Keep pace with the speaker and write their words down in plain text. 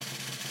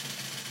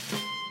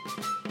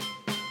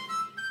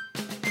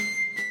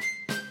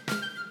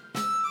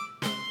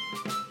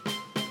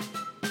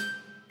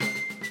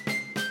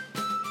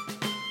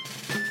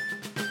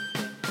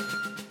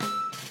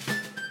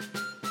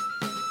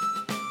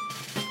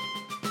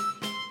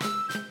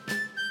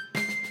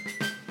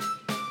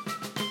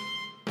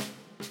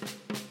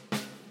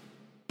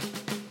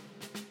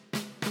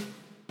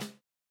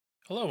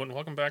Hello, and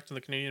welcome back to the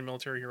Canadian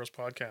Military Heroes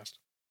Podcast.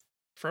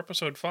 For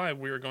episode 5,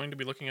 we are going to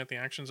be looking at the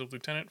actions of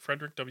Lieutenant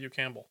Frederick W.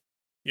 Campbell.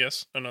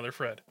 Yes, another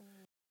Fred.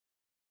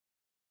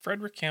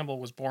 Frederick Campbell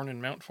was born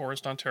in Mount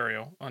Forest,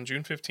 Ontario, on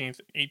June 15,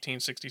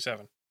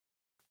 1867.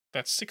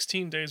 That's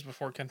 16 days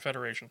before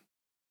Confederation.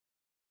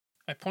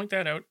 I point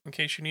that out in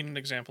case you need an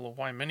example of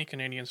why many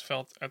Canadians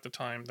felt at the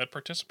time that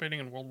participating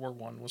in World War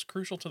I was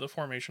crucial to the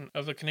formation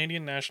of the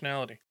Canadian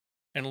nationality,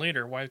 and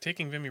later why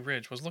taking Vimy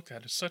Ridge was looked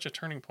at as such a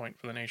turning point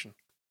for the nation.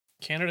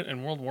 Canada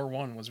in World War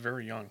I was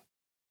very young.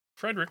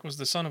 Frederick was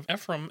the son of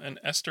Ephraim and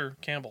Esther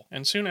Campbell,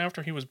 and soon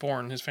after he was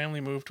born, his family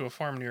moved to a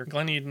farm near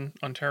Glen Eden,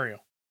 Ontario.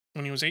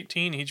 When he was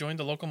 18, he joined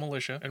the local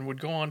militia and would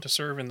go on to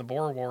serve in the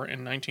Boer War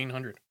in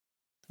 1900,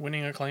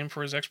 winning acclaim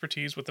for his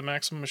expertise with the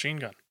Maxim machine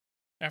gun.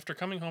 After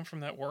coming home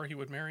from that war, he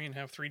would marry and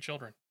have 3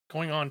 children,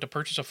 going on to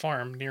purchase a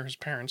farm near his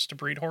parents to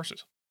breed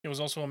horses. He was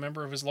also a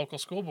member of his local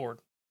school board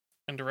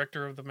and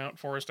director of the Mount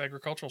Forest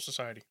Agricultural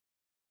Society.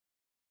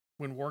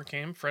 When war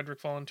came, Frederick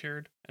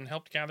volunteered and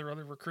helped gather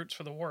other recruits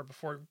for the war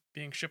before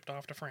being shipped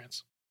off to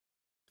France.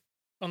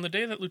 On the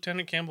day that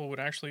Lieutenant Campbell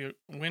would actually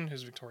win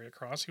his Victoria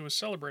Cross, he was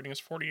celebrating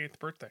his 48th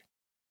birthday.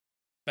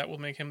 That will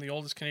make him the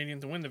oldest Canadian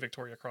to win the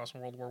Victoria Cross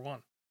in World War I.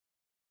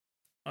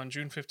 On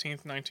June 15,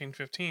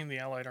 1915, the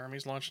Allied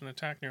armies launched an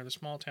attack near the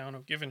small town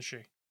of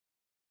Givenchy.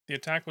 The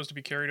attack was to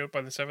be carried out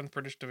by the 7th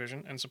British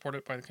Division and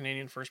supported by the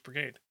Canadian 1st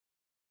Brigade.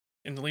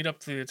 In the lead-up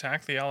to the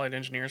attack, the Allied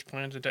engineers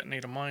planned to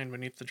detonate a mine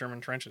beneath the German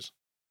trenches.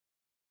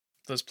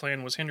 This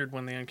plan was hindered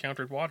when they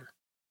encountered water.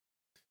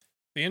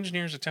 The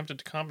engineers attempted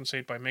to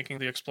compensate by making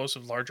the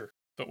explosive larger,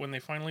 but when they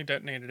finally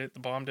detonated it,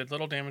 the bomb did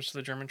little damage to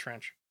the German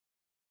trench.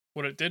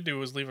 What it did do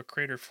was leave a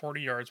crater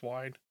 40 yards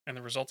wide, and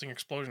the resulting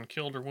explosion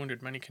killed or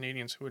wounded many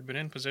Canadians who had been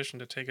in position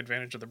to take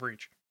advantage of the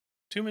breach.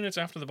 2 minutes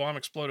after the bomb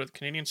exploded,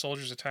 Canadian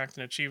soldiers attacked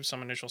and achieved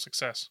some initial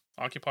success,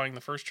 occupying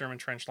the first German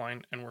trench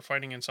line and were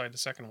fighting inside the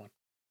second one.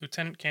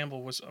 Lieutenant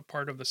Campbell was a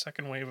part of the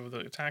second wave of the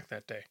attack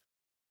that day.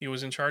 He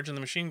was in charge of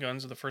the machine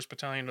guns of the 1st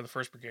Battalion of the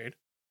 1st Brigade,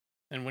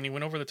 and when he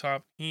went over the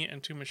top, he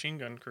and 2 machine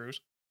gun crews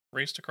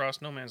raced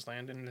across no man's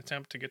land in an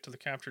attempt to get to the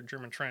captured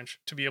German trench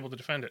to be able to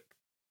defend it.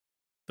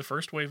 The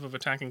first wave of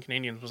attacking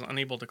Canadians was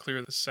unable to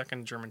clear the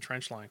second German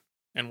trench line,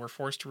 and were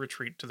forced to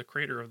retreat to the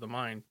crater of the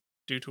mine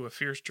due to a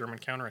fierce German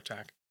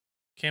counterattack.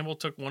 Campbell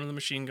took one of the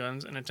machine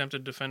guns and attempted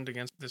to defend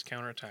against this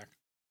counterattack.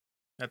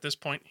 At this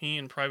point, he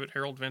and Private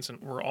Harold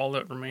Vincent were all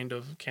that remained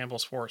of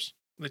Campbell's force.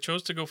 They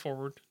chose to go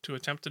forward to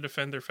attempt to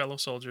defend their fellow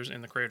soldiers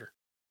in the crater.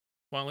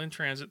 While in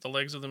transit, the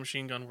legs of the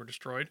machine gun were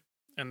destroyed,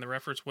 and their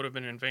efforts would have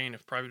been in vain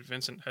if Private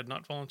Vincent had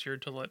not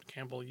volunteered to let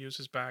Campbell use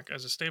his back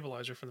as a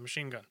stabilizer for the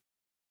machine gun.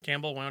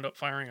 Campbell wound up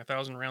firing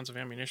 1,000 rounds of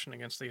ammunition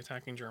against the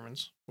attacking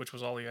Germans, which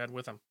was all he had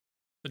with him.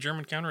 The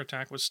German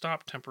counterattack was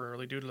stopped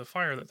temporarily due to the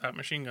fire that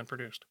machine gun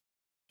produced.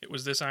 It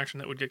was this action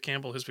that would get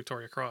Campbell his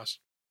Victoria Cross.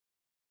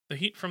 The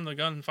heat from the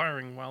gun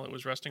firing while it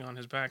was resting on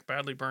his back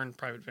badly burned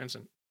Private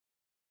Vincent.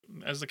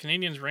 As the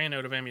Canadians ran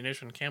out of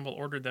ammunition, Campbell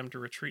ordered them to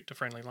retreat to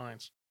friendly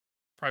lines.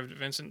 Private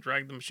Vincent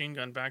dragged the machine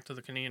gun back to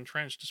the Canadian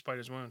trench despite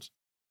his wounds.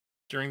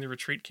 During the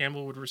retreat,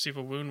 Campbell would receive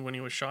a wound when he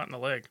was shot in the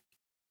leg.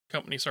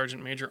 Company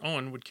Sergeant Major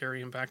Owen would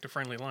carry him back to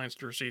friendly lines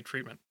to receive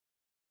treatment.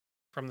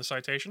 From the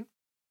citation: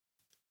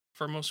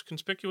 for most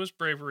conspicuous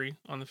bravery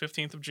on the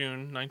 15th of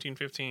June,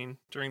 1915,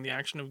 during the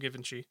action of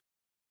Givenchy,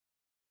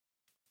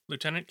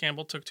 Lieutenant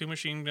Campbell took 2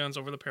 machine guns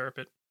over the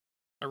parapet,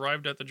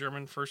 arrived at the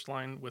German first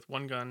line with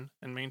 1 gun,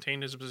 and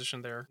maintained his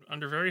position there,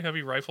 under very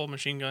heavy rifle,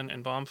 machine gun,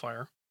 and bomb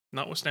fire,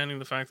 notwithstanding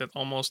the fact that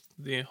almost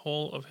the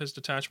whole of his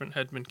detachment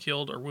had been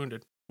killed or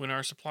wounded. When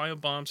our supply of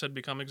bombs had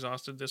become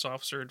exhausted, this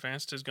officer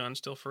advanced his gun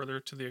still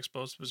further to the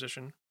exposed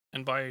position,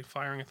 and by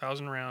firing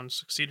 1,000 rounds,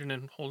 succeeded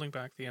in holding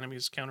back the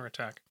enemy's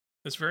counterattack.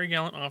 This very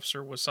gallant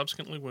officer was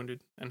subsequently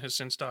wounded, and has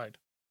since died.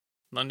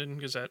 London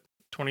Gazette,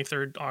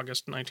 23rd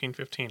August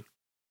 1915.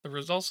 The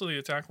results of the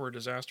attack were a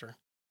disaster,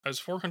 as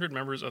 400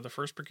 members of the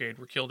 1st Brigade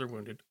were killed or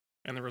wounded,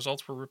 and the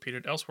results were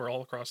repeated elsewhere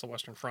all across the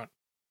Western Front.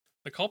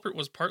 The culprit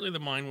was partly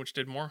the mine, which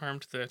did more harm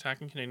to the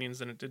attacking Canadians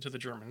than it did to the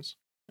Germans,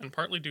 and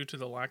partly due to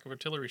the lack of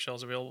artillery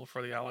shells available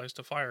for the Allies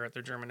to fire at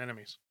their German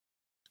enemies.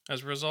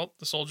 As a result,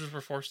 the soldiers were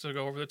forced to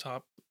go over the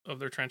top of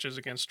their trenches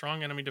against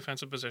strong enemy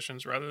defensive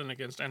positions rather than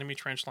against enemy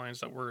trench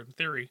lines that were, in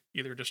theory,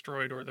 either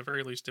destroyed or at the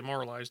very least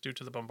demoralized due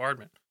to the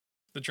bombardment.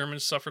 The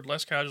Germans suffered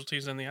less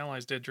casualties than the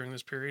Allies did during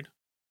this period,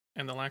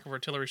 and the lack of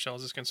artillery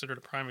shells is considered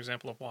a prime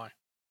example of why.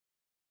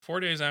 4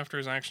 days after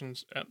his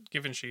actions at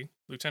Givenchy,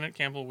 Lieutenant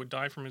Campbell would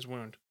die from his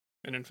wound,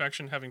 an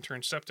infection having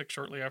turned septic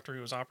shortly after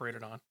he was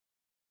operated on,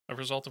 a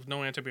result of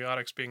no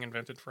antibiotics being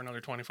invented for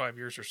another 25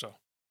 years or so.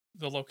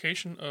 The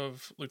location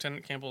of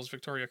Lieutenant Campbell's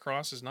Victoria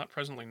Cross is not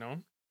presently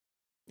known.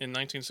 In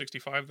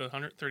 1965, the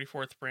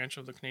 134th branch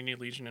of the Canadian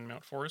Legion in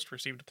Mount Forest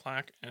received a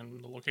plaque,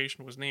 and the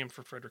location was named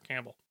for Frederick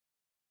Campbell.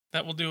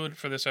 That will do it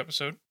for this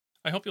episode.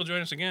 I hope you'll join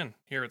us again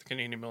here at the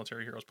Canadian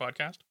Military Heroes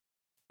Podcast.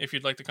 If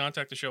you'd like to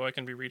contact the show, I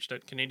can be reached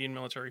at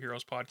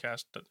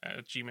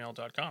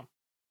CanadianMilitaryHeroesPodcast@gmail.com.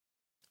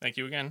 Thank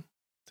you again.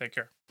 Take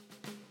care.